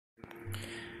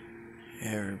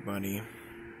Hey everybody,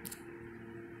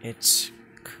 it's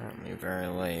currently very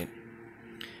late,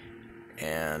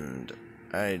 and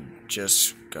I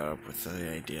just got up with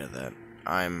the idea that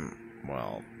I'm,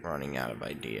 running out of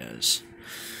ideas.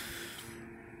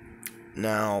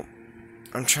 Now,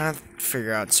 I'm trying to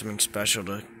figure out something special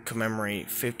to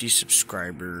commemorate 50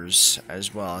 subscribers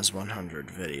as well as 100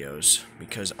 videos,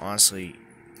 because honestly,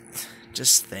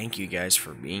 just thank you guys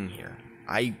for being here.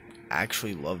 I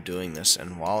actually love doing this,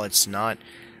 and while it's not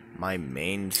my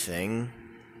main thing,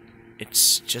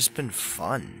 it's just been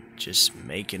fun just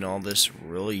making all this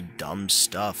really dumb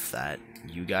stuff that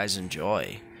you guys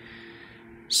enjoy.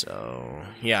 So,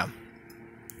 yeah.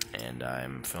 And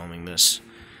I'm filming this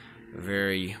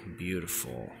very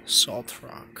beautiful salt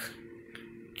rock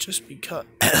just because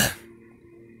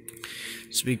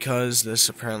it's because this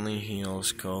apparently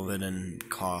heals COVID and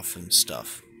cough and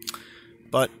stuff.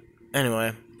 But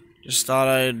anyway, just thought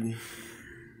I'd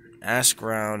ask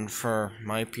around for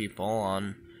my people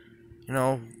on,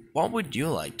 what would you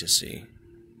like to see?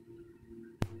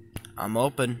 I'm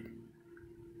open,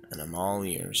 and I'm all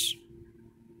ears.